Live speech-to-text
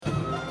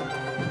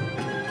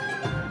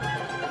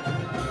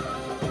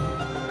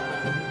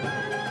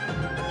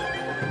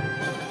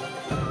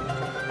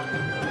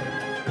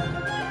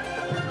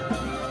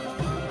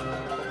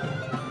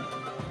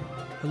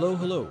Hello,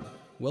 hello.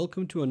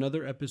 Welcome to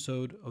another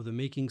episode of the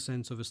Making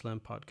Sense of Islam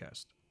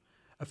podcast.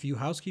 A few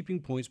housekeeping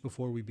points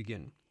before we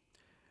begin.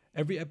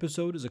 Every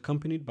episode is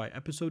accompanied by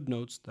episode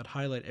notes that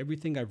highlight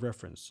everything I've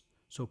referenced.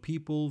 So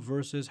people,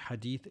 verses,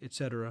 hadith,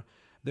 etc.,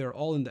 they are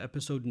all in the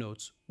episode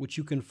notes, which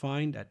you can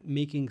find at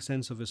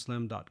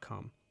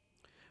makingsenseofislam.com.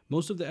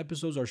 Most of the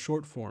episodes are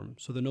short form,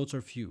 so the notes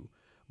are few,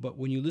 but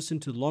when you listen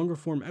to longer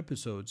form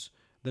episodes,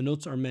 the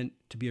notes are meant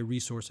to be a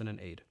resource and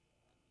an aid.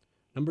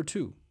 Number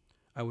 2,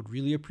 I would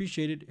really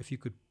appreciate it if you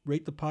could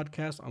rate the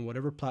podcast on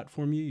whatever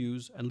platform you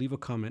use and leave a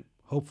comment,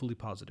 hopefully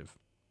positive.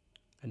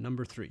 And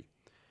number 3,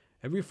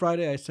 every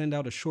Friday I send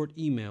out a short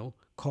email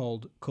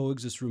called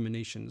Coexist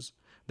Ruminations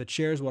that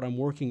shares what I'm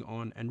working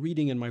on and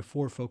reading in my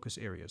 4 focus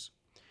areas.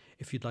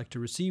 If you'd like to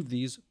receive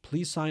these,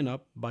 please sign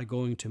up by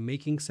going to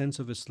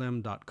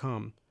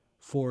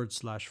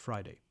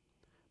makingsenseofislam.com/Friday.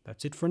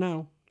 That's it for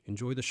now.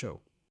 Enjoy the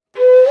show.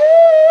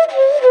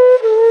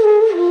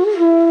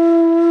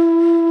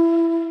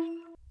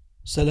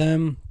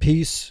 Salam,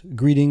 peace,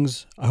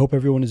 greetings. I hope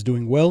everyone is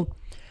doing well.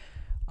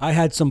 I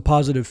had some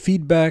positive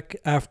feedback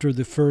after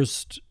the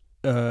first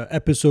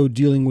episode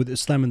dealing with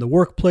Islam in the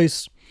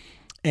workplace.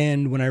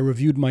 And when I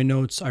reviewed my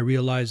notes, I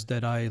realized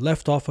that I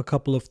left off a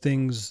couple of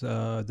things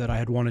that I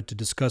had wanted to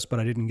discuss, but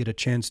I didn't get a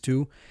chance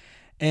to.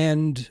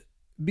 And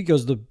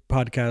because the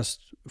podcast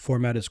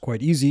format is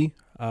quite easy,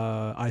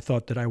 I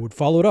thought that I would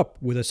follow it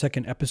up with a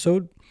second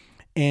episode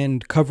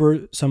and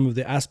cover some of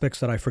the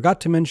aspects that I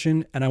forgot to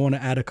mention, and I want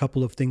to add a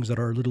couple of things that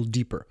are a little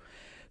deeper.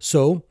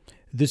 So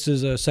this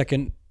is a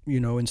second,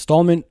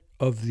 installment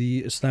of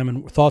the Islam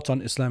and thoughts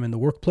on Islam in the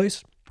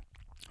workplace.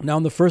 Now,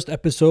 in the first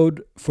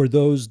episode, for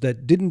those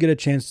that didn't get a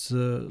chance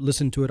to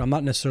listen to it, I'm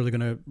not necessarily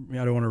I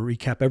don't want to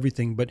recap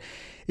everything, but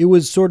it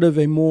was sort of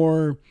a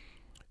more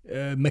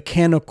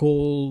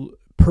mechanical,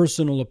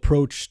 personal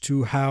approach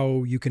to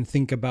how you can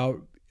think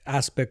about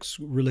aspects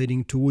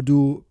relating to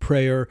wudu,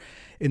 prayer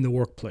in the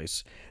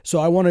workplace. So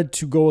I wanted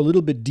to go a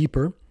little bit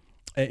deeper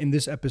in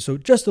this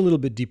episode, just a little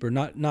bit deeper,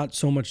 not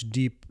so much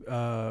deep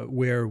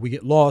where we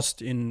get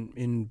lost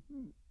in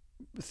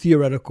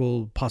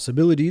theoretical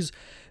possibilities,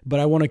 but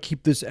I want to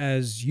keep this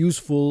as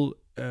useful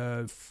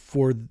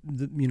for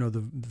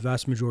the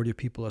vast majority of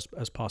people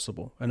as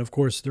possible. And of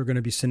course, there are going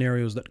to be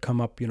scenarios that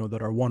come up,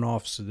 that are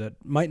one-offs that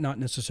might not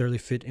necessarily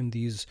fit in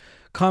these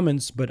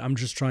comments, but I'm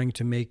just trying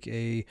to make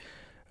a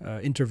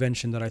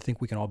intervention that I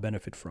think we can all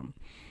benefit from.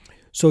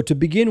 So to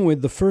begin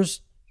with, the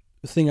first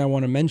thing I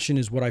want to mention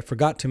is what I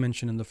forgot to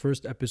mention in the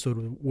first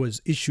episode was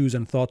issues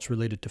and thoughts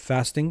related to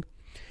fasting.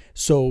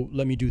 So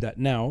let me do that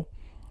now.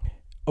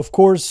 Of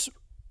course,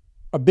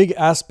 a big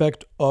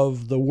aspect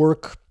of the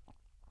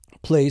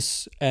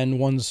workplace and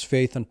one's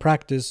faith and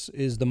practice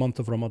is the month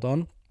of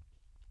Ramadan.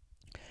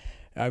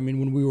 I mean,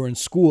 when we were in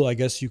school, I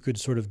guess you could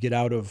sort of get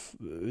out of,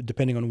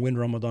 depending on when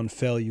Ramadan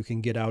fell, you can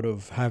get out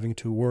of having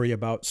to worry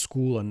about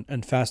school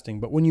and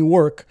fasting. But when you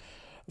work,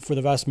 for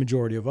the vast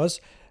majority of us,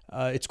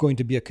 it's going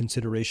to be a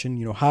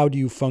consideration. How do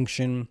you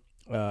function?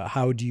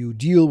 How do you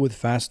deal with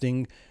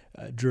fasting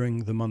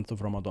during the month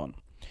of Ramadan?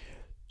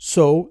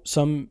 So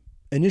some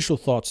initial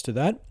thoughts to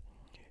that.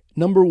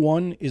 Number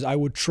 1 is I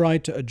would try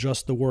to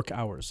adjust the work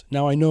hours.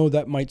 Now, I know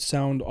that might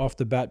sound off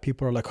the bat.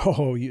 People are like,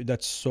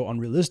 that's so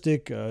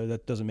unrealistic.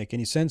 That doesn't make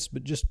any sense.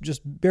 But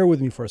just bear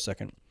with me for a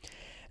second.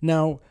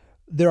 Now,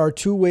 there are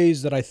 2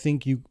 ways that I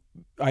think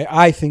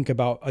think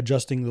about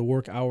adjusting the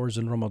work hours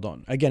in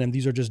Ramadan. Again, and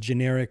these are just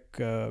generic,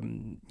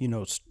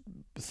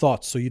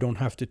 thoughts, so you don't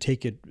have to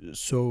take it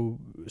so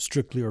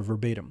strictly or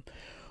verbatim.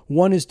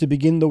 One is to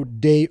begin the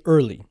day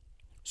early.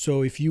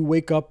 So if you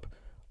wake up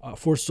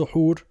for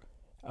suhoor,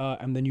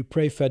 and then you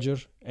pray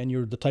Fajr, and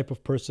you're the type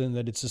of person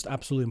that it's just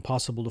absolutely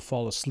impossible to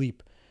fall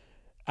asleep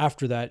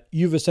after that,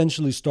 you've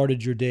essentially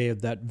started your day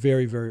at that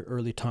very, very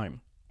early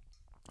time.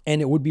 And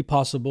it would be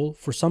possible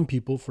for some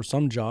people, for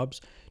some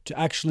jobs, to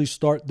actually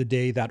start the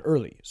day that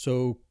early.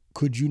 So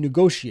could you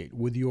negotiate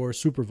with your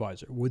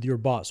supervisor, with your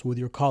boss, with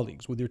your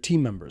colleagues, with your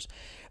team members,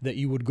 that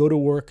you would go to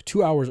work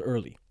 2 hours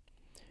early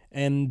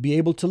and be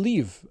able to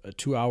leave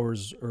 2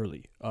 hours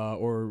early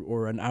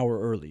or an hour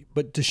early,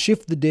 but to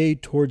shift the day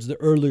towards the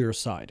earlier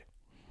side?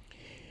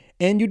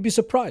 And you'd be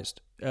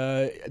surprised.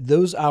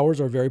 Those hours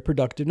are very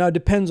productive. Now, it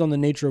depends on the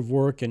nature of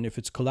work and if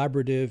it's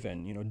collaborative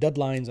and,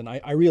 deadlines. And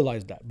I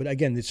realize that. But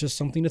again, it's just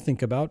something to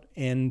think about.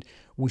 And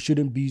we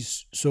shouldn't be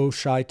so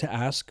shy to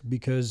ask,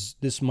 because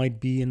this might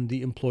be in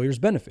the employer's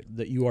benefit,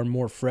 that you are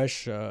more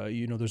fresh.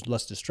 There's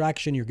less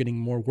distraction. You're getting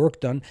more work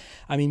done.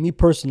 I mean, me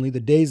personally, the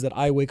days that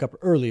I wake up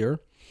earlier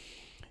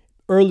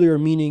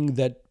meaning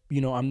that,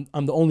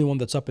 I'm the only one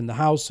that's up in the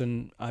house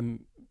and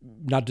I'm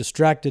not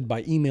distracted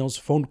by emails,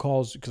 phone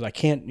calls, because I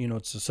can't,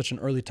 it's such an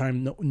early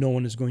time, no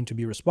one is going to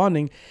be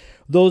responding.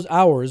 Those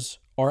hours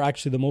are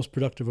actually the most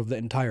productive of the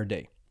entire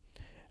day.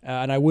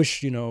 And I wish,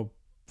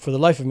 for the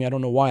life of me, I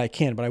don't know why I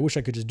can't, but I wish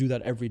I could just do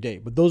that every day.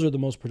 But those are the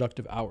most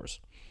productive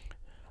hours.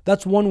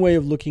 That's one way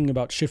of looking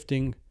about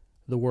shifting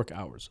the work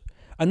hours.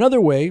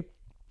 Another way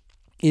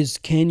is,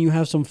 can you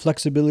have some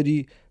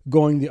flexibility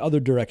going the other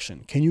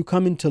direction? Can you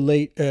come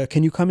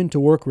into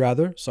work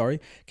rather? Sorry,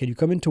 can you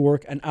come into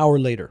work an hour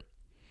later?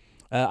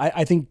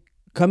 I think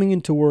coming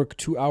into work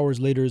 2 hours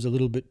later is a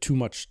little bit too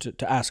much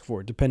to ask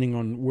for, depending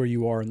on where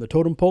you are in the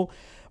totem pole.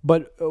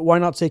 But why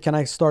not say, can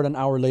I start an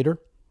hour later?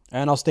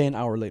 And I'll stay an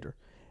hour later.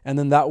 And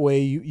then that way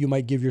you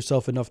might give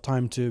yourself enough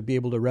time to be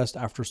able to rest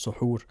after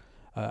suhoor,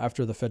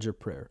 after the Fajr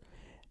prayer.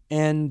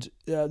 And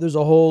there's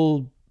a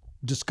whole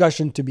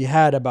discussion to be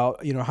had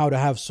about how to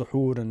have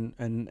suhoor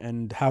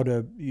and how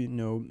to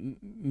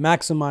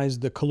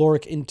maximize the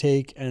caloric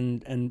intake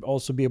and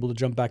also be able to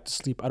jump back to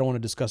sleep. I don't want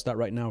to discuss that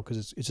right now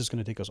because it's just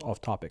going to take us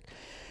off topic.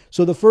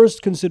 So the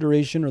first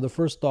consideration or the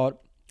first thought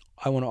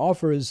I want to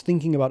offer is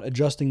thinking about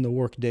adjusting the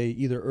work day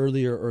either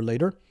earlier or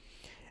later.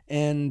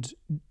 And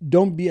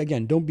don't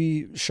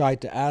be shy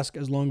to ask,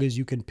 as long as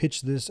you can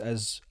pitch this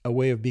as a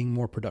way of being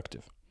more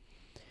productive.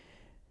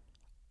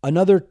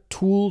 Another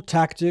tool,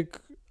 tactic,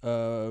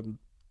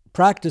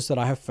 practice that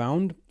I have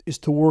found is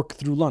to work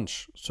through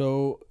lunch.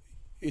 So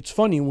it's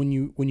funny when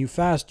you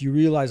fast, you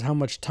realize how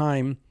much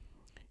time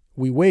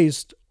we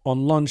waste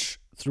on lunch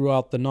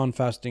throughout the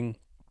non-fasting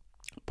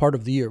part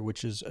of the year,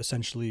 which is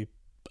essentially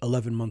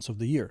 11 months of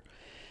the year.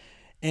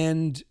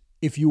 And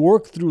if you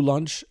work through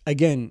lunch,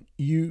 again,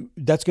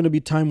 that's going to be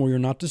time where you're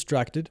not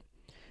distracted.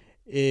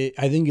 I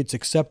think it's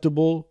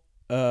acceptable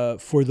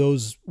for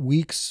those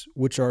weeks,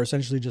 which are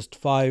essentially just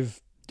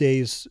 5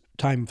 days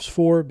times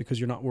 4, because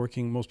you're not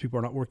working. Most people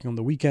are not working on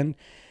the weekend,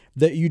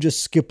 that you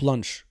just skip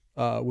lunch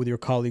with your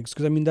colleagues.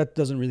 Because that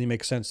doesn't really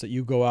make sense that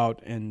you go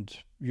out and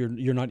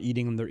you're not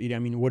eating and they're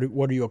eating.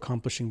 What are you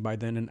accomplishing by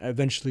then? And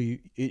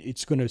eventually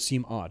it's going to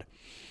seem odd.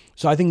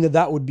 So I think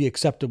that would be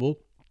acceptable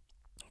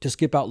to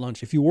skip out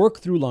lunch. If you work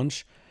through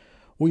lunch,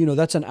 well,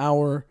 that's an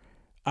hour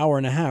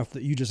and a half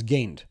that you just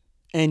gained.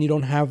 And you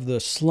don't have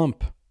the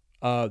slump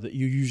that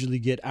you usually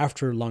get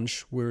after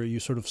lunch, where you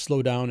sort of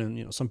slow down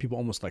and some people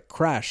almost like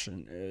crash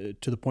and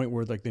to the point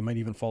where like they might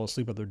even fall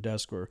asleep at their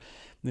desk, or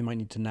they might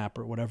need to nap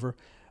or whatever.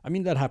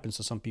 That happens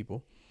to some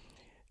people.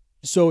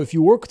 So if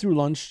you work through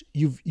lunch,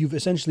 you've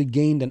essentially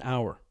gained an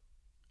hour.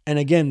 And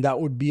again,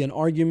 that would be an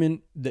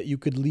argument that you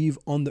could leave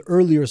on the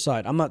earlier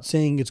side. I'm not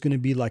saying it's going to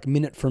be like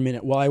minute for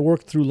minute. Well, I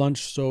worked through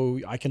lunch, so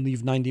I can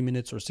leave 90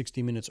 minutes or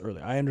 60 minutes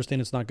early. I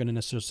understand it's not going to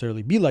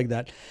necessarily be like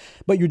that,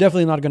 but you're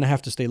definitely not going to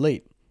have to stay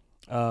late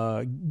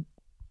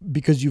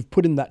because you've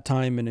put in that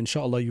time, and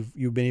inshallah,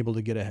 you've been able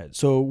to get ahead.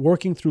 So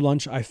working through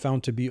lunch, I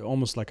found to be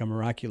almost like a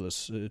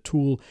miraculous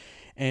tool,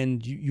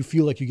 and you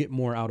feel like you get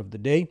more out of the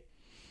day.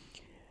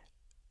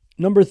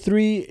 Number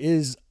 3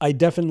 is I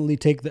definitely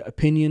take the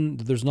opinion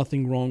that there's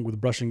nothing wrong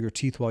with brushing your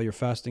teeth while you're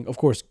fasting. Of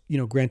course,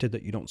 granted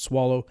that you don't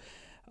swallow,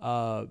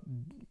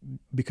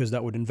 because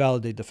that would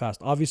invalidate the fast,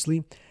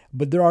 obviously.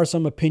 But there are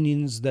some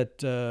opinions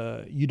that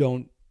you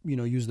don't,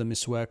 use the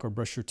miswak or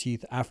brush your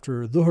teeth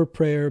after dhuhr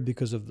prayer,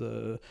 because of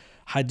the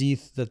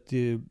hadith that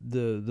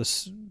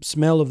the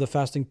smell of the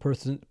fasting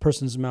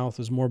person's mouth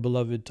is more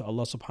beloved to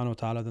Allah subhanahu wa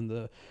ta'ala than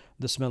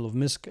the smell of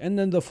misk. And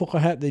then the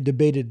fuqaha, they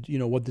debated,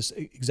 what this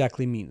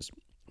exactly means.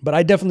 But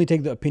I definitely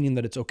take the opinion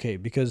that it's okay,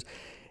 because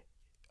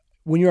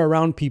when you're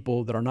around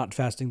people that are not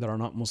fasting, that are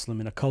not Muslim,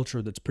 in a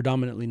culture that's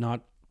predominantly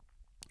not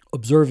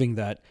observing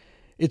that,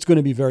 it's going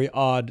to be very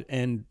odd,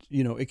 and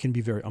it can be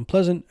very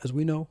unpleasant, as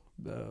we know,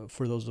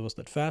 for those of us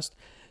that fast.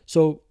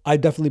 So I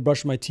definitely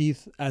brush my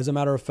teeth. As a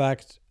matter of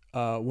fact,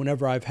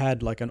 whenever I've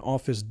had like an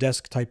office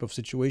desk type of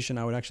situation,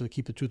 I would actually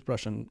keep the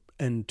toothbrush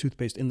and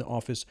toothpaste in the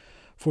office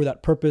for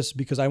that purpose,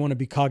 because I want to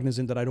be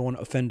cognizant that I don't want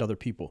to offend other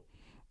people,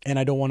 and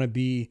I don't want to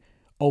be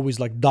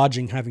always like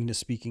dodging having to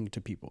speaking to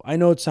people. I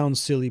know it sounds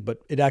silly, but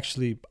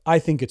I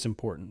think it's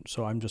important.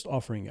 So I'm just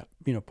offering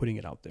it, putting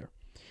it out there.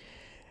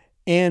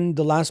 And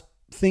the last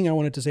thing I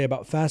wanted to say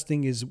about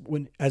fasting is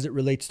as it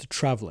relates to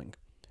traveling.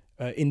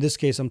 In this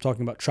case, I'm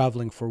talking about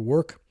traveling for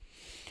work.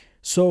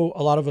 So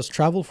a lot of us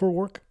travel for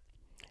work,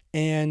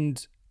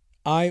 and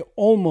I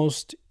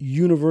almost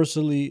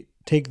universally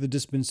take the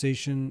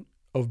dispensation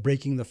of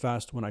breaking the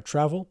fast when I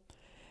travel.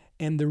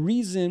 And the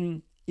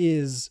reason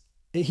is,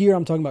 here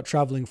I'm talking about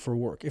traveling for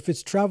work. If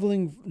it's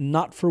traveling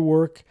not for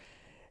work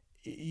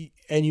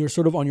and you're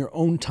sort of on your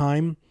own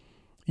time,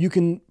 you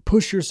can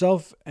push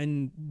yourself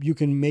and you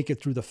can make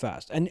it through the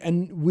fast.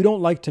 And we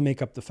don't like to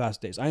make up the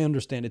fast days. I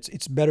understand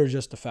it's better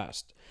just to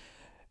fast.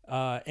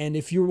 And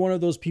if you're one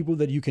of those people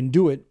that you can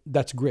do it,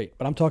 that's great.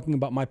 But I'm talking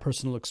about my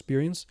personal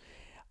experience.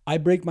 I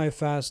break my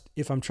fast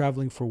if I'm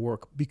traveling for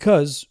work,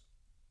 because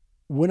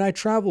when I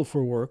travel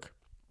for work,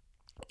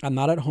 I'm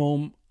not at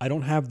home. I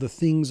don't have the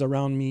things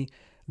around me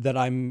that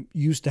I'm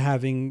used to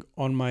having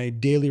on my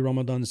daily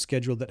Ramadan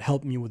schedule that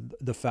help me with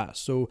the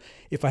fast. So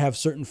if I have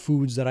certain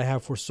foods that I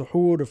have for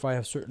suhoor, if I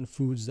have certain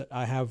foods that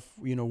I have,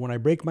 when I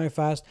break my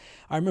fast.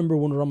 I remember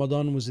when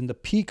Ramadan was in the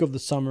peak of the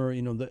summer,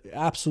 the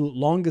absolute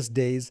longest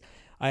days,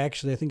 I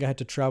think I had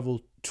to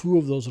travel 2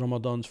 of those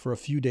Ramadans for a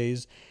few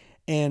days.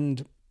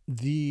 And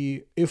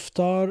the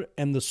iftar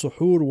and the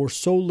suhoor were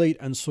so late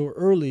and so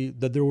early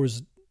that there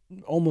was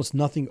almost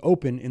nothing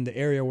open in the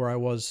area where I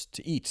was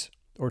to eat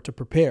or to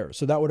prepare.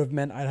 So that would have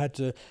meant I had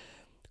to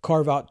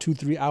carve out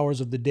 2-3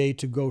 hours of the day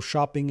to go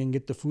shopping and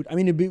get the food. I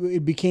mean,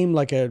 it became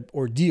like an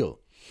ordeal.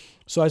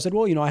 So I said,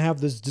 well, I have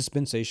this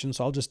dispensation,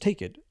 so I'll just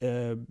take it.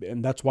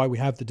 And that's why we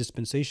have the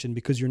dispensation,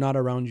 because you're not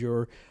around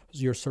your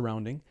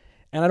surrounding.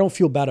 And I don't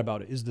feel bad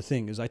about it, is the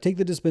thing. Is I take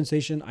the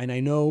dispensation and I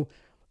know,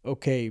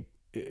 okay,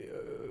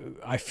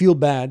 I feel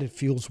bad. It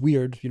feels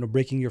weird,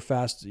 breaking your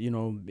fast,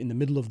 in the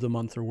middle of the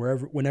month or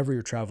whenever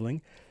you're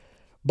traveling.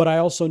 But I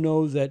also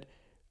know that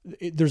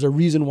there's a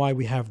reason why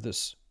we have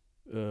this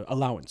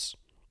allowance.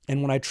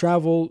 And when I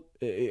travel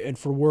and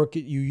for work,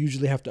 you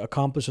usually have to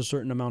accomplish a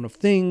certain amount of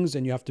things,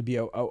 and you have to be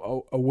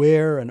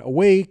aware and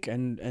awake,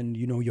 and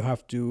you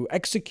have to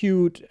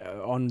execute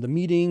on the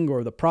meeting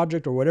or the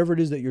project or whatever it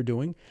is that you're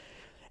doing.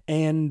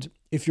 And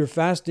if you're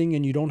fasting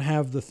and you don't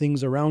have the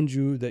things around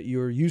you that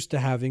you're used to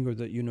having, or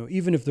that,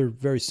 even if they're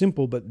very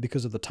simple, but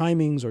because of the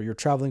timings, or you're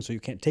traveling so you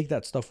can't take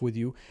that stuff with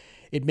you,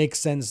 it makes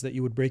sense that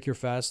you would break your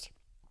fast.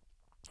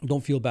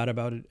 Don't feel bad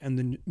about it, and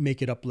then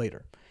make it up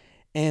later.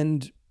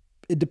 And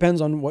it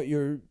depends on what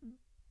your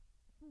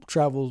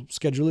travel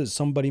schedule is.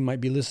 Somebody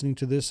might be listening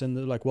to this and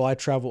they're like, well, I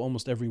travel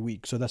almost every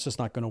week, so that's just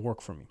not going to work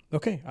for me.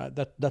 Okay,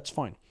 that's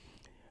fine.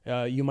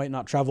 You might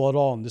not travel at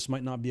all, and this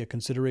might not be a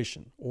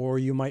consideration. Or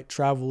you might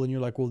travel and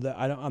you're like, well,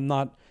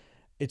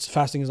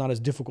 fasting is not as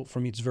difficult for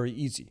me. It's very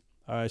easy.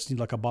 I just need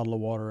like a bottle of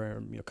water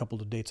or a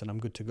couple of dates and I'm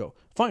good to go.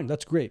 Fine,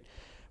 that's great.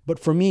 But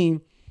for me,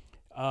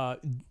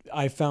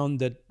 I found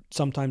that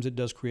sometimes it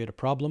does create a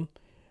problem.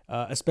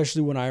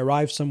 Especially when I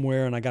arrive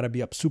somewhere and I got to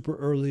be up super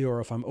early,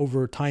 or if I'm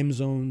over time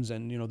zones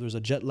and, there's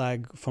a jet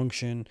lag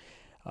function,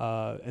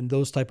 and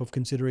those type of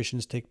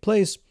considerations take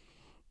place,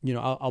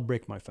 I'll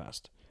break my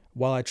fast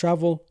while I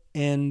travel,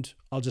 and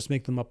I'll just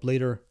make them up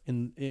later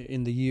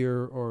in the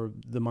year or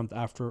the month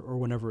after, or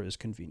whenever is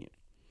convenient.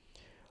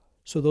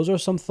 So those are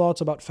some thoughts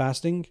about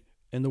fasting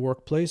in the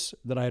workplace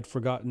that I had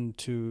forgotten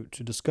to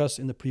discuss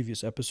in the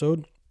previous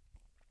episode.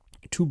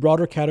 Two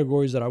broader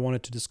categories that I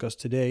wanted to discuss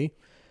today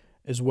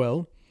as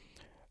well.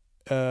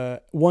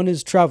 One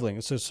is traveling.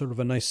 It's a sort of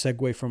a nice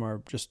segue from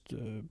our just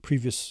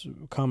previous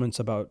comments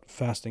about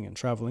fasting and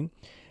traveling,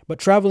 but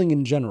traveling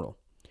in general.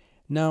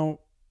 Now,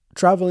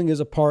 traveling is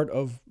a part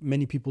of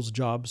many people's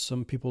jobs.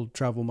 Some people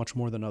travel much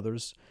more than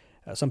others.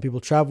 Some people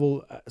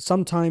travel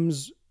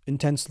sometimes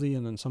intensely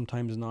and then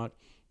sometimes not.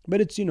 But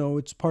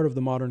it's part of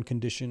the modern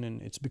condition,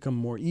 and it's become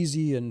more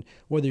easy. And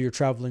whether you're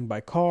traveling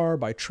by car,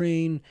 by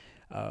train,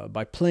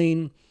 by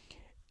plane,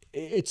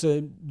 it's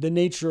the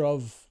nature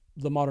of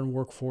the modern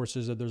workforce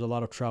is that there's a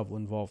lot of travel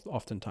involved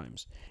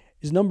oftentimes.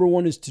 Number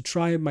one is to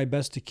try my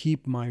best to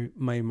keep my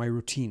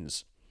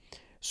routines.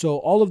 So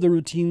all of the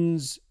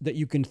routines that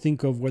you can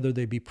think of, whether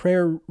they be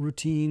prayer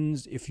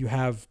routines, if you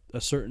have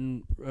a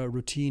certain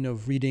routine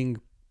of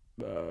reading,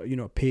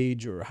 a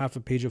page or half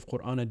a page of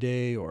Quran a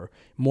day, or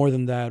more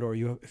than that, or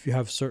if you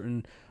have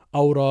certain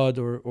awrad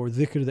or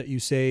dhikr that you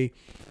say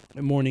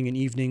morning and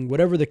evening,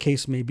 whatever the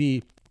case may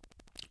be,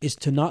 is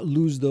to not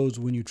lose those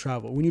when you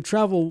travel. When you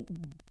travel,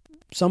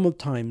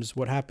 sometimes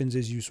what happens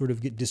is you sort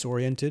of get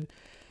disoriented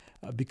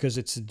because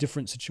it's a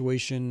different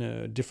situation,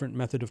 a different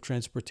method of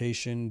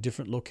transportation,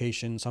 different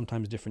location,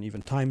 sometimes different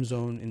even time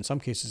zone, in some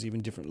cases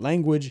even different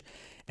language,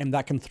 and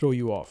that can throw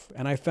you off.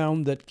 And I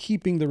found that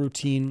keeping the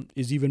routine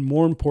is even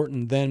more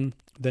important than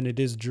it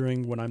is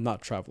during when I'm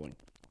not traveling.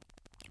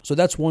 So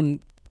that's one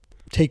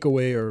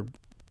takeaway or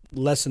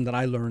lesson that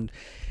I learned,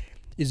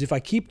 is if I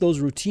keep those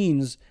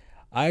routines,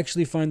 I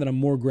actually find that I'm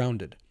more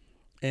grounded,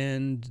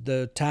 and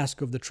the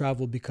task of the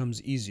travel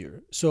becomes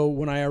easier. So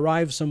when I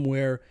arrive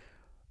somewhere,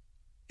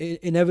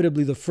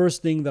 inevitably the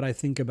first thing that I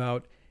think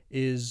about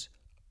is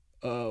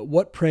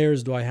what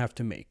prayers do I have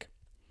to make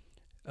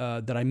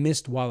that I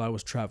missed while I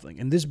was traveling.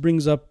 And this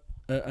brings up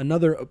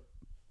another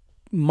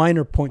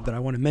minor point that I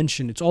want to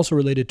mention. It's also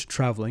related to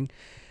traveling,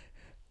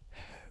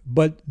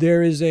 but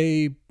there is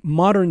a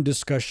modern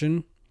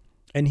discussion,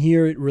 and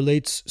here it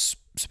relates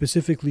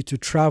specifically to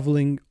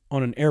traveling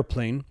on an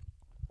airplane.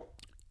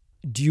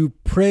 Do you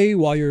pray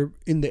while you're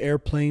in the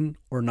airplane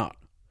or not?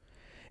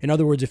 In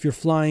other words, if you're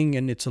flying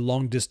and it's a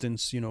long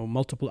distance,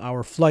 multiple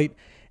hour flight,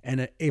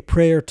 and a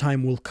prayer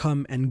time will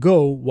come and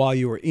go while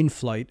you are in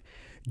flight,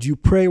 do you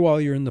pray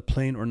while you're in the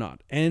plane or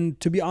not? And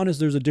to be honest,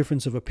 there's a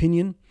difference of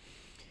opinion.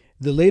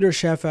 The later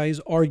Shafi'is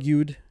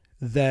argued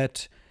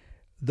that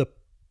the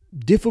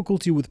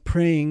difficulty with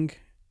praying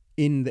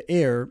in the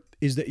air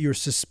is that you're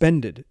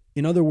suspended.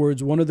 In other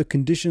words, one of the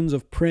conditions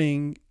of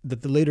praying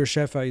that the later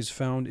Shafi'is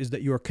found is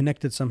that you are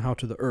connected somehow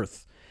to the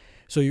earth.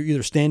 So you're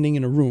either standing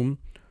in a room,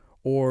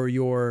 or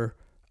you're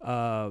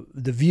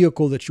the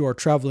vehicle that you are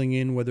traveling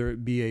in, whether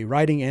it be a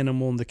riding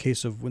animal in the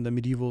case of when the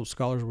medieval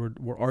scholars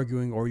were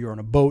arguing, or you're on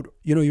a boat,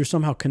 you're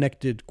somehow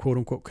connected, quote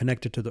unquote,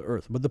 connected to the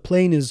earth. But the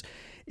plane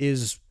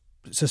is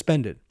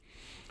suspended.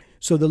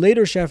 So the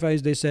later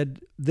Shafi'is, they said,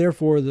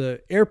 therefore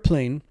the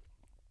airplane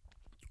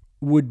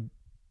would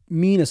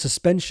mean a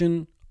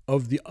suspension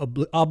of the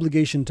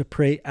obligation to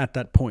pray at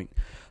that point.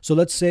 So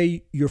let's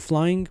say you're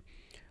flying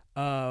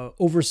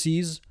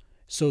overseas,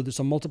 so there's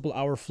a multiple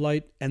hour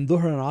flight, and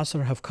Dhuhr and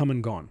Asr have come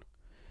and gone.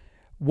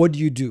 what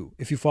do?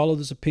 If you follow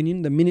this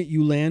opinion, the minute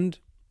you land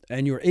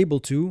and you're able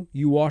to,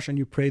 you wash and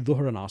you pray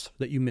Dhuhr and Asr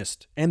that you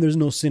missed. And there's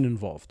no sin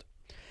involved.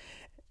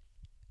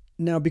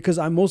 Now, because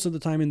I'm most of the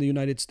time in the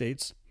United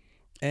States,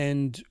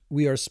 and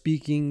we are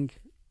speaking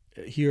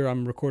here,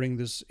 I'm recording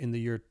this in the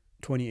year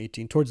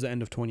 2018, towards the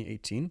end of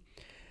 2018,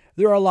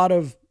 there are a lot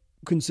of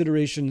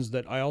considerations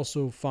that I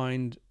also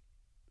find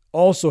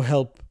also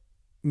help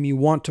me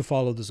want to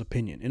follow this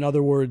opinion. In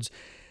other words,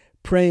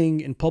 praying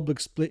in public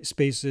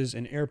spaces,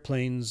 in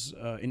airplanes,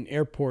 in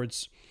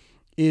airports,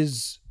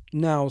 is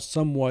now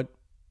somewhat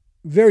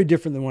very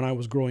different than when I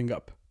was growing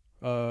up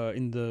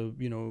in the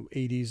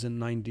 80s and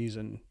 90s,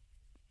 and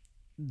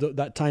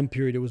that time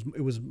period.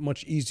 It was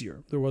much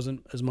easier. There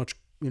wasn't as much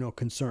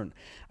concern.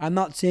 I'm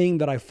not saying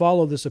that I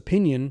follow this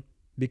opinion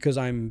because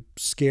I'm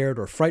scared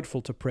or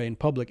frightful to pray in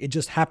public. It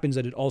just happens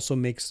that it also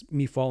makes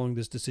me following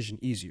this decision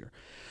easier.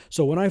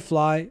 So when I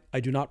fly, I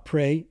do not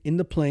pray in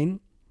the plane.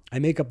 I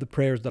make up the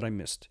prayers that I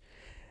missed.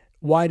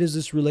 Why does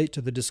this relate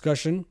to the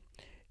discussion?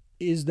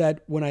 Is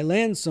that when I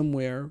land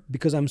somewhere,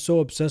 because I'm so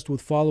obsessed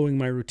with following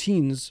my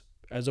routines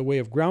as a way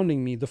of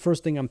grounding me, the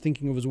first thing I'm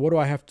thinking of is, what do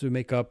I have to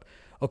make up?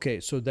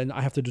 Okay, so then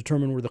I have to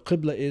determine where the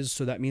Qibla is.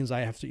 So that means I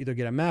have to either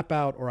get a map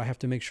out, or I have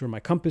to make sure my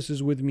compass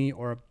is with me,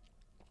 or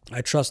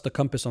I trust the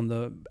compass on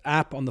the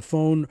app on the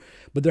phone.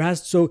 But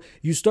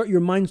your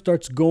mind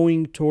starts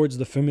going towards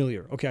the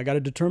familiar. Okay, I got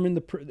to determine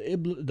the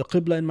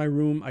Qibla in my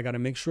room. I got to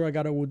make sure I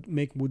got to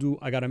make wudu.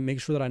 I got to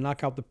make sure that I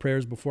knock out the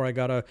prayers before I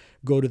got to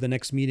go to the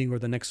next meeting or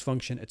the next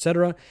function,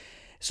 etc.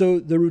 So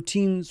the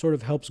routine sort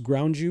of helps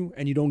ground you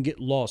and you don't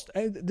get lost.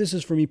 This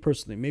is for me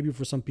personally. Maybe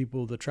for some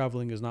people, the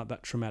traveling is not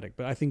that traumatic,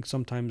 but I think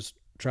sometimes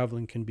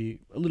traveling can be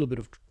a little bit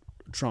of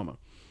trauma.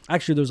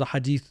 Actually, there's a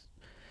hadith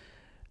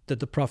that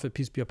the Prophet,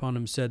 peace be upon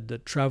him, said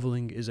that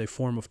traveling is a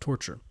form of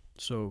torture.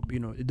 So,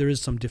 there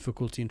is some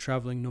difficulty in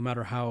traveling, no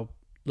matter how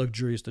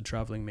luxurious the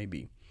traveling may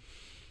be.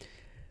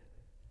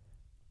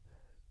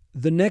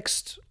 The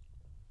next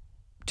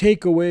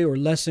takeaway or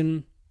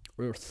lesson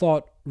or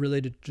thought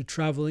related to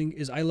traveling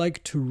is I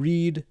like to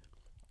read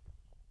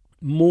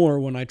more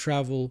when I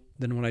travel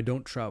than when I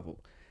don't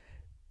travel.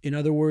 In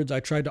other words,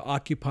 I try to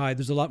occupy,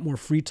 there's a lot more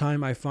free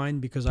time I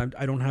find because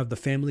I don't have the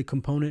family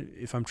component.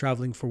 If I'm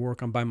traveling for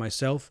work, I'm by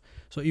myself.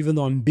 So even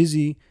though I'm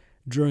busy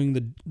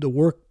during the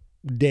work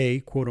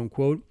day, quote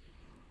unquote,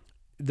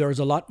 there's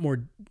a lot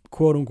more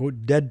quote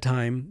unquote dead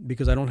time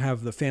because I don't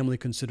have the family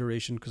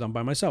consideration because I'm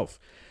by myself.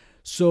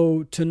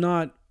 So to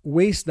not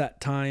waste that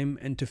time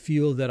and to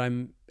feel that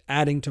I'm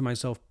adding to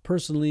myself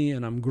personally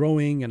and I'm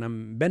growing and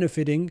I'm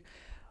benefiting,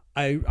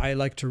 I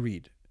like to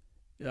read.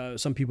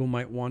 Some people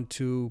might want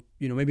to,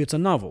 maybe it's a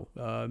novel.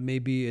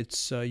 Maybe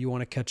it's you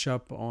want to catch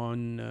up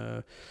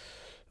on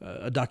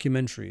a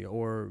documentary,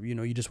 or,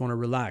 you just want to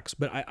relax.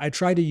 But I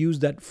try to use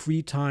that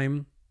free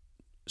time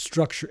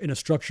structure in a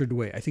structured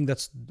way. I think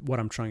that's what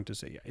I'm trying to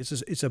say.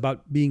 It's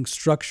about being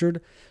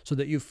structured so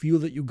that you feel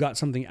that you got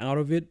something out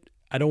of it.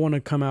 I don't want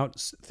to come out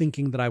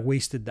thinking that I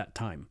wasted that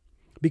time,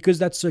 because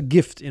that's a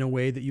gift in a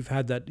way that you've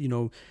had that,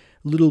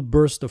 little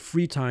burst of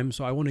free time.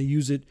 So I want to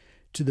use it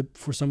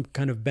for some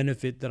kind of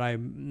benefit that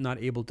I'm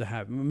not able to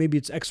have. Maybe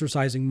it's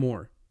exercising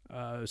more.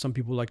 Some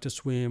people like to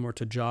swim or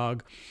to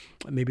jog.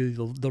 Maybe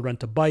they'll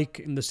rent a bike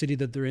in the city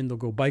that they're in. They'll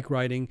go bike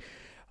riding.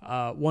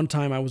 One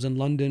time I was in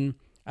London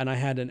and I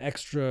had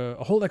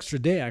a whole extra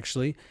day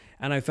actually,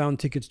 and I found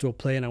tickets to a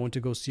play and I went to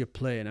go see a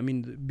play. And I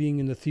mean, being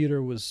in the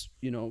theater was,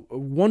 a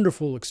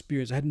wonderful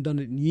experience. I hadn't done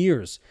it in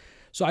years.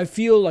 So I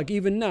feel like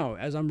even now,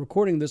 as I'm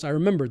recording this, I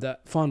remember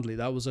that fondly.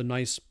 That was a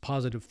nice,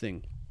 positive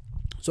thing.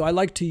 So I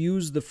like to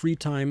use the free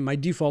time. My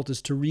default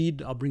is to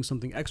read. I'll bring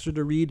something extra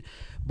to read.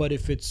 But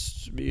if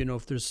it's,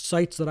 if there's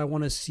sites that I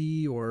want to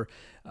see, or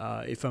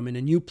if I'm in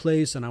a new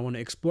place and I want to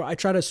explore, I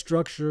try to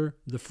structure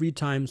the free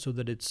time so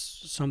that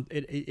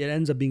it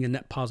ends up being a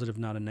net positive,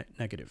 not a net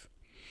negative.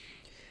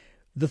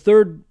 The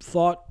third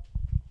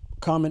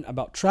comment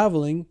about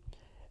traveling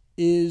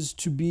is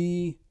to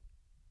be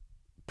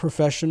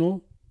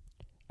professional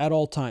at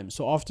all times.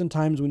 So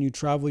oftentimes when you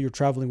travel, you're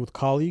traveling with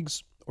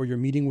colleagues or you're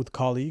meeting with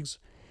colleagues.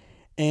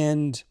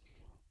 And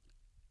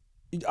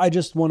I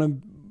just want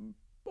to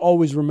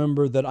always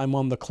remember that I'm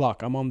on the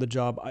clock. I'm on the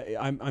job.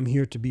 I'm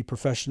here to be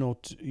professional,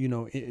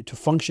 to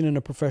function in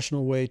a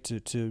professional way,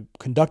 to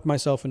conduct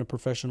myself in a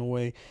professional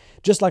way,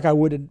 just like I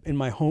would in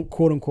my home,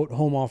 quote unquote,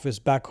 home office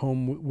back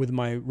home with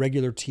my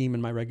regular team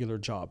and my regular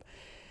job.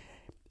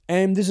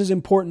 And this is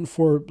important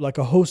for like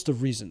a host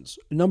of reasons.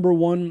 Number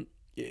one,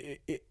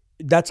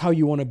 that's how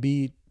you want to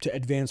be to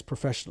advance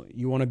professionally.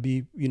 You want to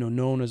be,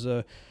 known as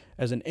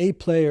an A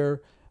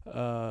player,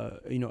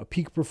 a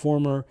peak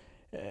performer.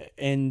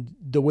 And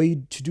the way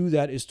to do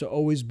that is to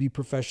always be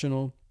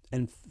professional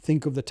and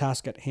think of the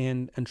task at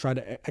hand and try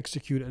to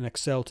execute and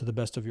excel to the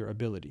best of your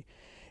ability.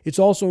 It's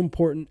also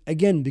important,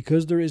 again,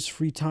 because there is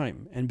free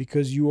time and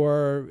because you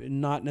are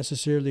not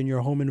necessarily in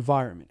your home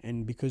environment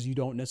and because you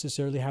don't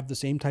necessarily have the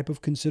same type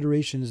of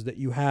considerations that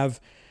you have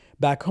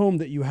back home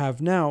that you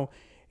have now.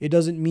 It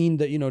doesn't mean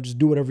that, just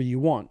do whatever you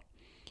want.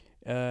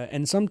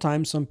 And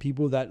sometimes some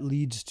people that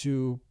leads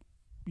to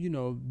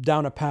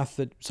down a path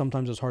that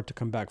sometimes is hard to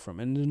come back from.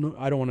 And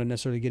I don't want to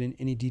necessarily get in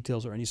any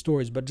details or any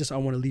stories, but just I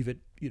want to leave it,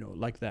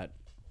 like that.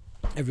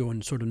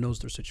 Everyone sort of knows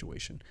their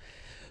situation.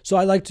 So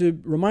I like to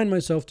remind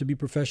myself to be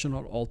professional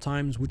at all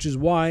times, which is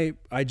why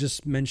I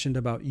just mentioned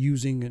about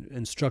using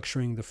and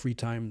structuring the free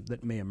time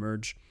that may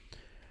emerge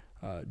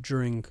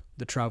during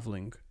the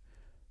traveling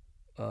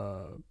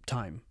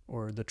time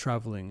or the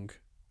traveling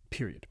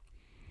period.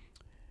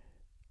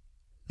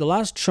 The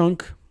last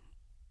chunk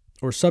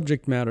or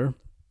subject matter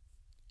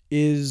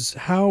is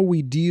how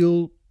we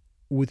deal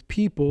with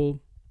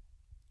people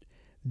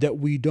that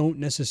we don't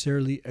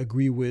necessarily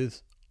agree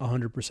with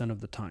 100%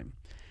 of the time.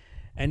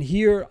 And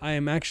here I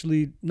am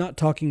actually not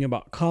talking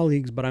about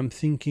colleagues, but I'm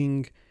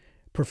thinking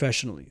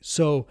professionally.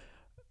 So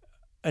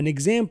an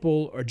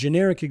example or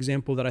generic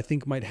example that I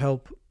think might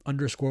help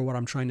underscore what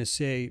I'm trying to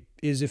say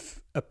is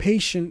if a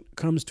patient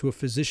comes to a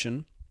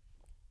physician,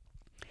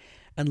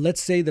 and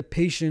let's say the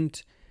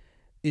patient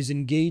is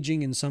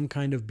engaging in some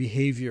kind of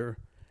behavior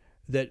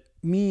that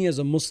me as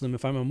a Muslim,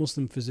 if I'm a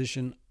Muslim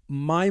physician,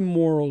 my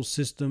moral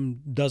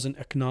system doesn't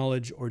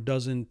acknowledge or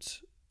doesn't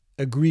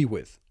agree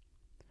with.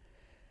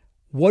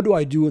 What do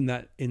I do in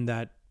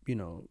that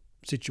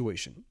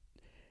situation?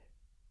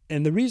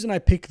 And the reason I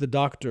pick the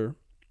doctor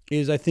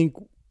is I think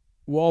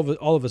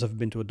all of us have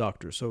been to a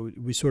doctor, so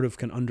we sort of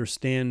can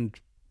understand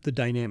the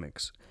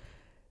dynamics.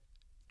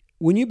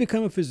 When you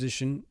become a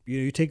physician,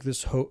 you take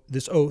this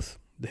oath,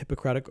 the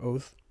Hippocratic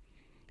Oath,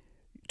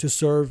 to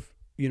serve,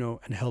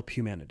 and help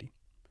humanity.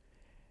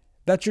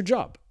 That's your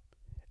job.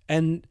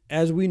 And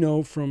as we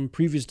know from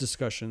previous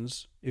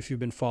discussions, if you've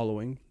been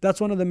following, that's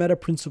one of the meta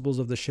principles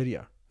of the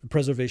Sharia, the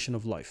preservation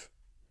of life.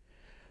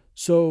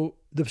 So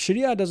the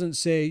Sharia doesn't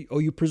say,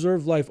 you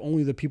preserve life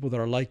only the people that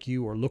are like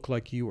you or look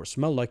like you or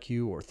smell like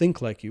you or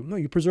think like you. No,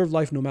 you preserve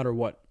life no matter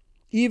what.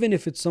 Even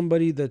if it's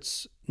somebody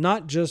that's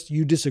not just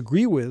you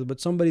disagree with, but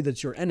somebody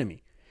that's your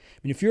enemy. I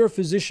mean, if you're a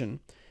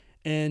physician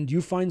and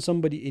you find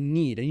somebody in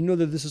need, and you know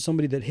that this is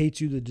somebody that hates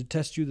you, that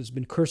detests you, that's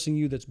been cursing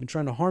you, that's been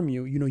trying to harm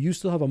you, you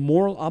still have a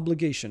moral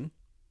obligation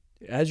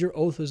as your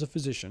oath as a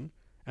physician,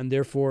 and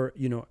therefore,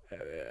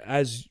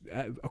 as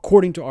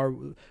according to our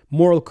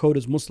moral code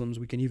as Muslims,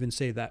 we can even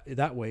say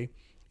that way,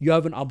 you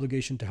have an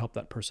obligation to help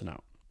that person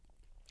out.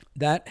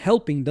 That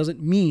helping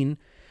doesn't mean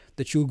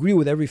that you agree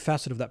with every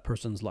facet of that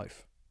person's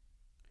life.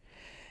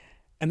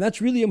 And that's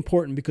really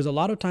important because a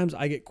lot of times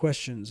I get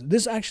questions.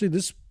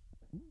 This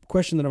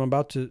question that I'm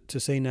about to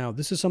say now,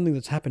 this is something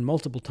that's happened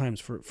multiple times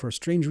for a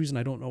strange reason.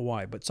 I don't know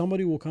why, but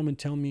somebody will come and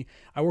tell me,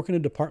 I work in a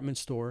department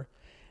store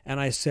and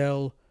I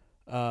sell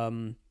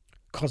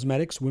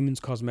cosmetics, women's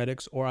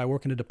cosmetics, or I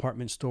work in a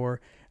department store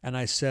and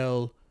I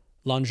sell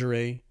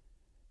lingerie.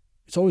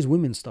 It's always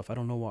women's stuff. I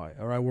don't know why.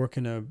 Or I work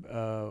in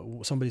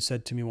somebody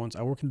said to me once,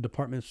 I work in a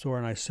department store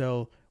and I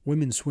sell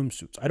women's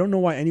swimsuits. I don't know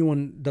why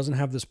anyone doesn't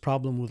have this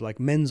problem with like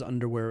men's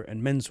underwear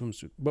and men's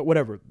swimsuit, but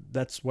whatever.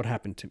 That's what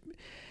happened to me.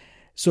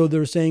 So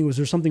they're saying, was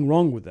there something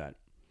wrong with that?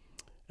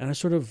 And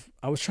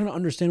I was trying to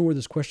understand where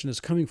this question is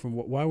coming from.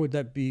 Why would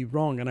that be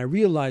wrong? And I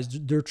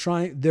realized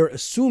they're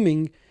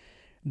assuming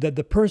that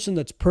the person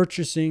that's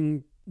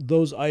purchasing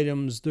those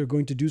items, they're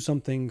going to do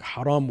something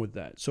haram with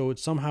that. So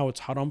it's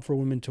haram for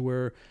women to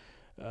wear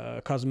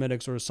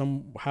cosmetics, or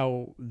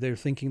somehow they're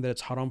thinking that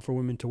it's haram for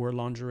women to wear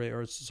lingerie,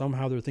 or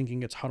somehow they're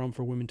thinking it's haram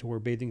for women to wear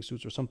bathing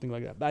suits or something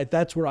like that.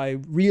 That's where I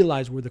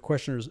realized where the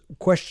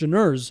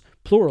questioners,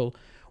 plural,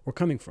 were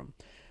coming from.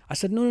 I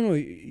said, no,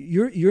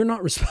 you're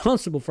not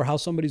responsible for how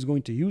somebody's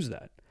going to use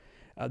that.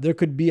 There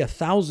could be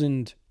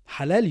 1,000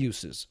 halal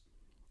uses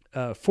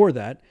for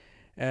that.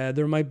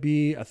 There might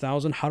be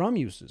 1,000 haram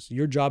uses.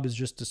 Your job is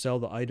just to sell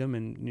the item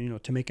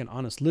and to make an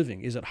honest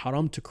living. Is it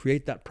haram to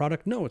create that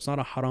product? No, it's not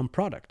a haram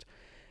product.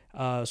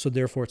 So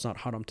therefore, it's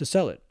not haram to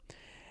sell it.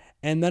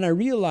 And then I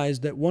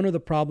realized that one of the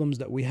problems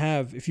that we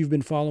have, if you've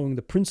been following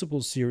the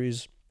Principles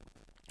series,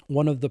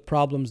 one of the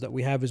problems that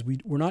we have is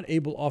we're not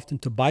able often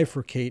to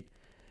bifurcate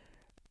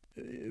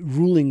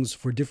rulings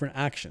for different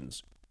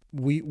actions.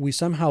 We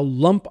somehow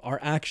lump our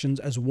actions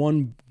as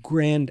one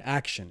grand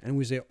action, and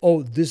we say,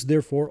 this,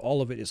 therefore,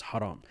 all of it is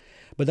haram.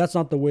 But that's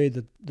not the way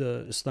that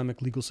the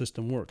Islamic legal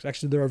system works.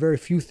 Actually, there are very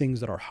few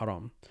things that are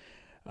haram.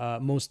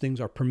 Most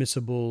things are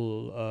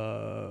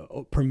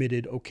permissible,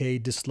 permitted, okay,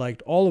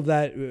 disliked. All of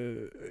that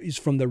is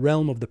from the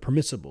realm of the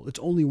permissible. It's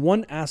only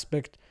one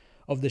aspect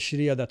of the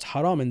Sharia that's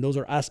haram, and those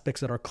are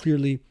aspects that are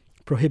clearly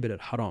prohibited,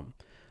 haram.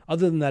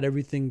 Other than that,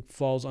 everything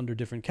falls under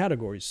different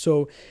categories.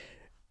 So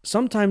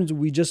sometimes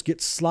we just get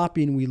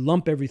sloppy and we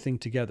lump everything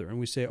together and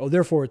we say,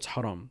 therefore it's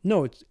haram.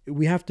 No,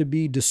 we have to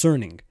be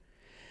discerning.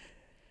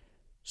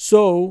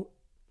 So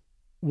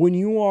when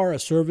you are a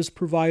service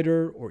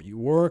provider or you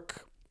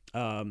work,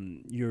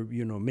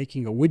 you're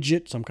making a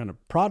widget, some kind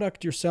of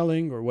product you're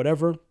selling or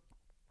whatever,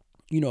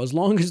 as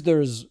long as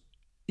there's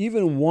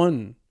even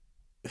one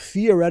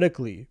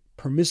theoretically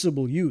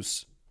permissible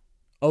use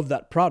of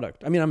that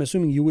product. I mean, I'm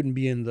assuming you wouldn't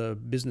be in the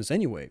business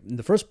anyway in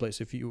the first place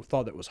if you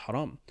thought that was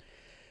haram.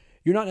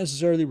 You're not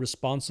necessarily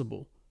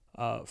responsible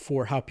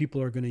for how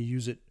people are going to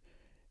use it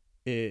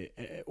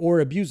or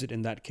abuse it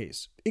in that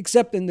case,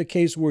 except in the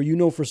case where you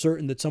know for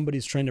certain that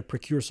somebody's trying to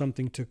procure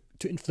something to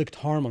inflict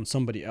harm on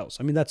somebody else.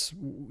 I mean, that's,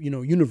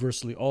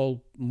 universally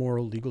all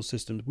moral legal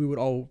systems, we would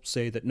all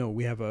say that, no,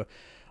 we have a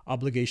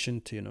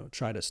obligation to,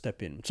 try to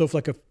step in. So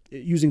if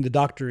using the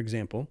doctor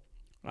example,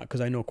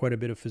 because I know quite a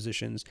bit of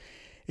physicians,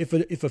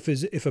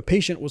 if a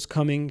patient was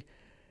coming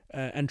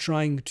and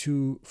trying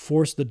to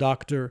force the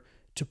doctor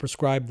to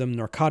prescribe them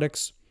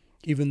narcotics,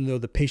 even though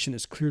the patient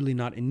is clearly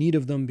not in need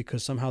of them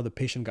because somehow the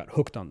patient got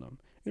hooked on them,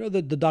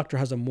 the doctor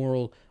has a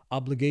moral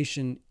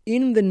obligation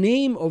in the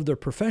name of their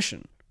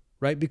profession,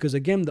 right? Because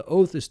again, the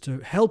oath is to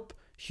help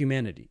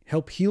humanity,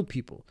 help heal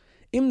people.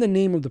 In the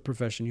name of the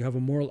profession, you have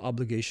a moral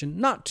obligation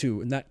not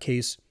to, in that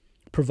case,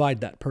 provide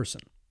that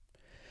person.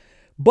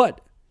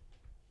 But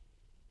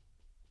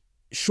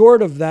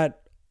short of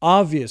that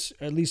obvious,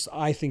 at least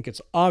I think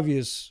it's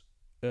obvious,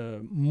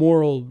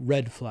 moral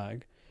red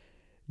flag,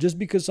 just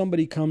because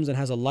somebody comes and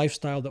has a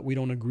lifestyle that we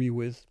don't agree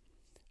with,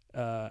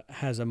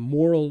 has a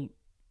moral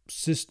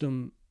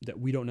system that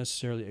we don't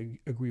necessarily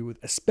agree with,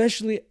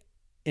 especially,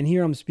 and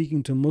here I'm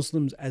speaking to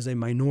Muslims as a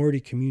minority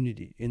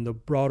community in the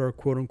broader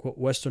quote-unquote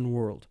Western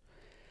world.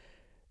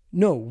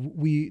 No,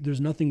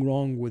 there's nothing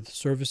wrong with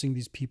servicing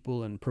these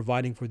people and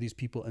providing for these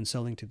people and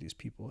selling to these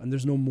people. And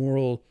there's no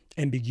moral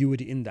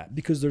ambiguity in that,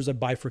 because there's a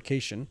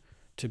bifurcation,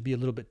 to be a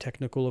little bit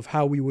technical, of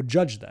how we would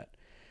judge that.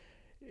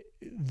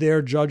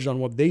 They're judged on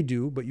what they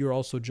do, but you're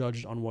also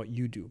judged on what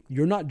you do.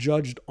 You're not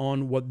judged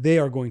on what they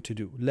are going to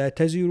do. لا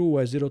تزر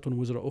وازرة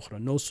وزر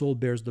أخرى. No soul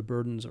bears the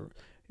burdens or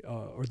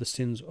the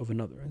sins of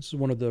another. This is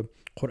one of the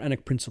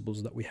Quranic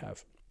principles that we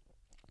have.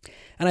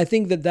 And I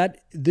think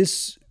that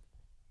this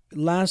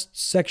last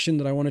section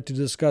that I wanted to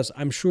discuss,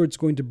 I'm sure it's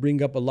going to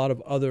bring up a lot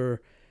of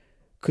other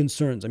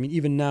concerns. I mean,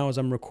 even now as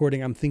I'm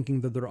recording, I'm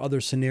thinking that there are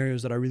other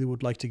scenarios that I really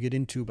would like to get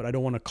into, but I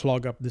don't want to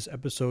clog up this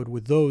episode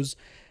with those.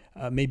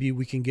 Maybe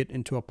we can get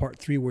into a part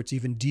 3 where it's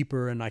even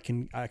deeper, and I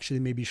can actually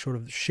maybe sort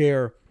of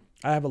share.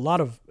 I have a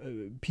lot of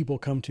people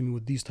come to me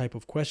with these type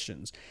of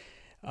questions.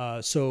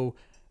 So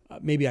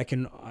maybe I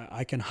can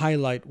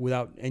highlight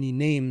without any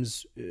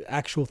names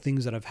actual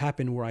things that have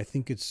happened where I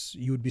think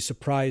you would be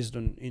surprised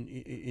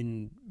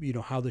in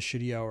how the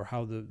Sharia or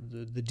how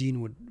the deen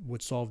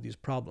would solve these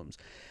problems.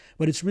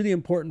 But it's really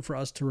important for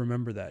us to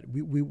remember that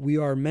we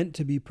are meant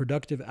to be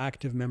productive,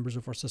 active members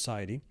of our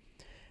society.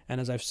 And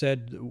as I've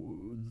said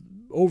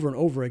over and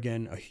over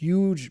again, a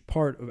huge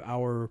part of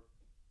our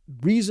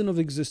reason of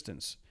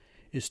existence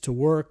is to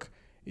work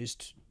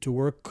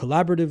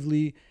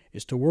collaboratively,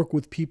 is to work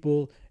with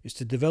people, is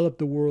to develop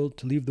the world,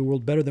 to leave the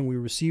world better than we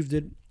received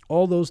it.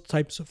 All those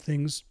types of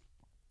things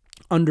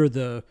under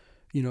the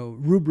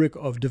rubric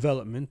of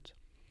development,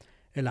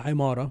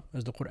 al-imara,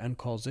 as the Quran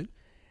calls it.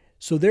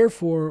 So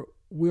therefore,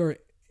 we are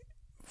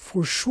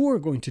for sure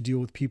going to deal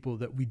with people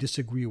that we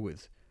disagree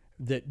with,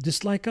 that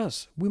dislike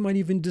us. We might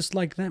even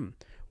dislike them.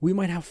 We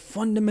might have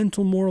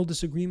fundamental moral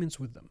disagreements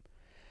with them.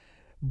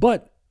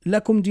 But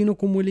lakum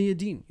dinukum waliya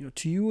din.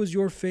 To you is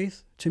your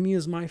faith, to me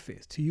is my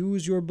faith. To you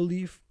is your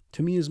belief,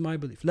 to me is my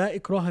belief. La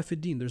ikraha fi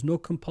din. There's no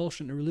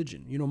compulsion in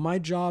religion. My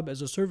job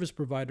as a service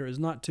provider is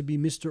not to be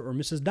Mr. or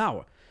Mrs.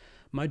 Dawah.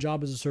 My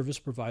job as a service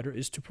provider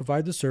is to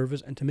provide the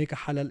service and to make a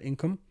halal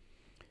income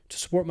to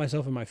support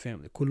myself and my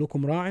family.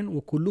 كلكم راع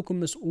وكلكم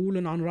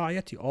مسؤول عن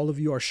رعيته. All of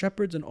you are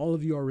shepherds and all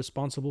of you are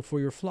responsible for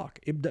your flock.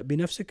 ابدأ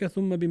بنفسك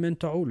ثم بمن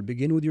تعول.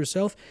 Begin with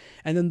yourself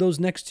and then those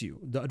next to you.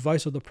 The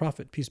advice of the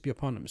Prophet, peace be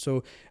upon him.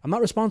 So I'm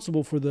not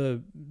responsible for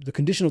the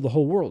condition of the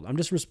whole world. I'm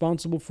just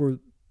responsible for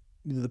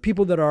the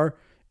people that are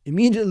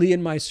immediately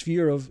in my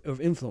sphere of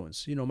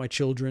influence. My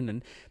children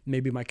and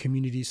maybe my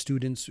community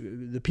students,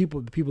 the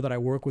people that I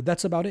work with.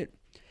 That's about it.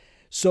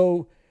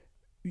 So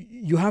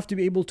you have to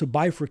be able to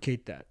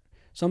bifurcate that.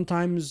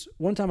 Sometimes,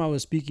 one time I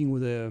was speaking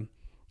with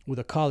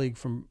a colleague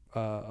from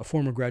a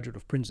former graduate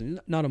of Princeton,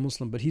 not a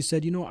Muslim, but he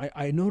said,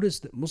 I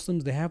noticed that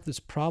Muslims, they have this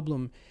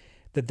problem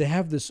that they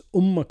have this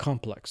ummah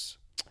complex.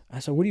 I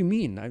said, what do you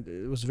mean?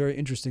 It was very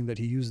interesting that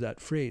he used that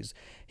phrase.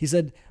 He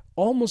said,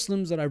 all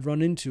Muslims that I've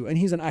run into, and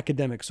he's an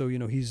academic, so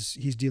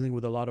he's dealing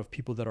with a lot of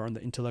people that are on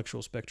the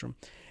intellectual spectrum.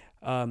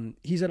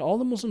 He said, all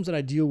the Muslims that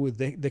I deal with,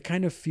 they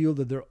kind of feel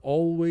that they're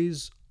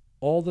always,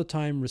 all the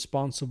time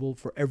responsible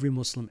for every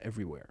Muslim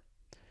everywhere.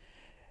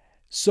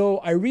 So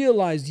I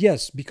realized,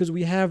 yes, because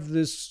we have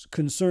this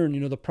concern,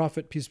 the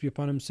Prophet, peace be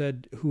upon him,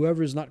 said,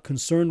 whoever is not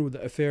concerned with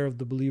the affair of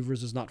the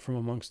believers is not from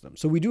amongst them.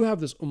 So we do have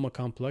this ummah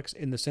complex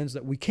in the sense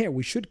that we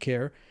should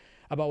care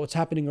about what's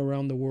happening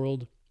around the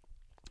world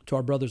to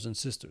our brothers and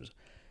sisters.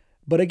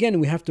 But again,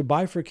 we have to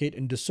bifurcate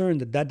and discern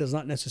that does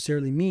not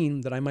necessarily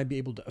mean that I might be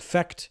able to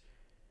affect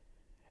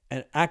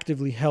and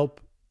actively help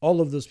all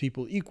of those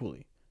people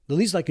equally. The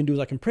least I can do is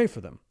I can pray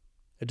for them,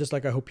 just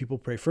like I hope people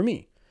pray for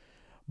me.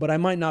 But I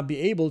might not be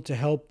able to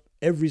help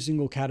every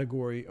single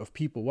category of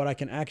people. What I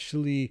can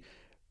actually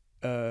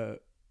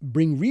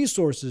bring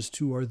resources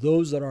to are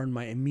those that are in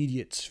my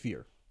immediate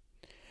sphere.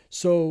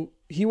 So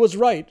he was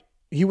right.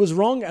 He was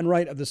wrong and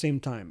right at the same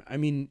time. I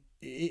mean,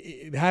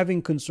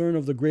 having concern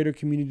of the greater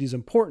community is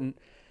important,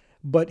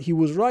 but he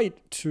was right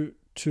to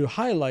to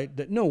highlight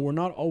that no, we're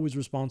not always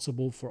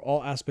responsible for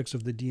all aspects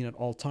of the deen at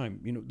all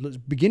time. Let's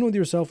begin with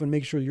yourself and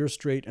make sure you're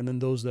straight, and then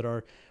those that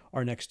are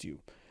next to you.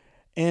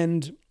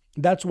 And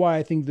that's why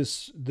I think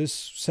this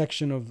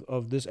section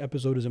of this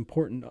episode is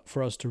important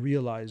for us to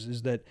realize,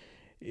 is that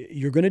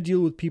you're going to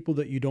deal with people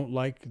that you don't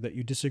like, that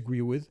you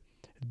disagree with,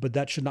 but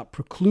that should not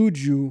preclude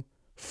you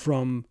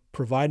from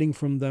providing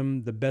from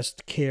them the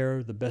best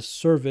care, the best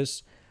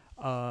service.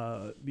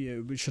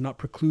 It should not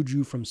preclude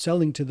you from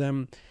selling to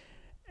them.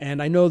 And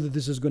I know that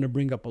this is going to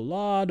bring up a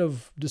lot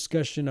of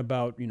discussion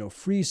about,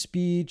 free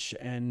speech,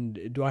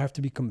 and do I have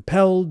to be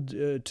compelled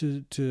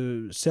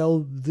to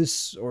sell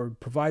this or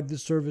provide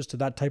this service to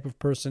that type of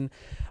person?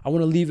 I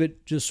want to leave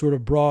it just sort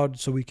of broad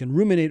so we can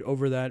ruminate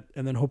over that,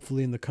 and then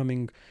hopefully in the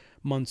coming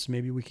months,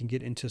 maybe we can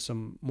get into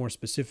some more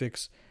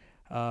specifics.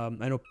 I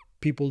know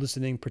people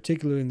listening,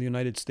 particularly in the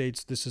United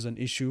States, this is an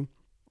issue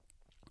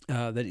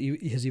that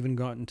has even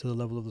gotten to the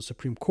level of the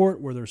Supreme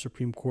Court, where there are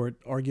Supreme Court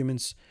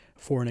arguments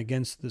for and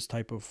against this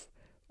type of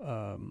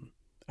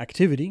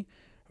activity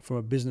from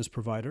a business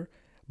provider.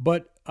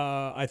 But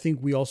I think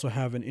we also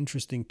have an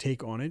interesting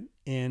take on it,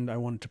 and I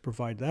wanted to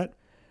provide that.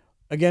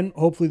 Again,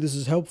 hopefully this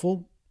is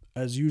helpful.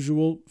 As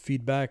usual,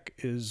 feedback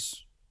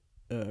is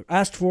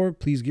asked for.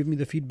 Please give me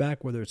the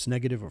feedback, whether it's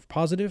negative or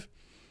positive.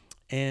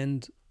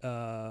 And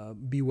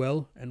be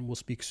well, and we'll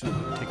speak soon.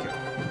 Take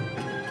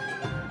care.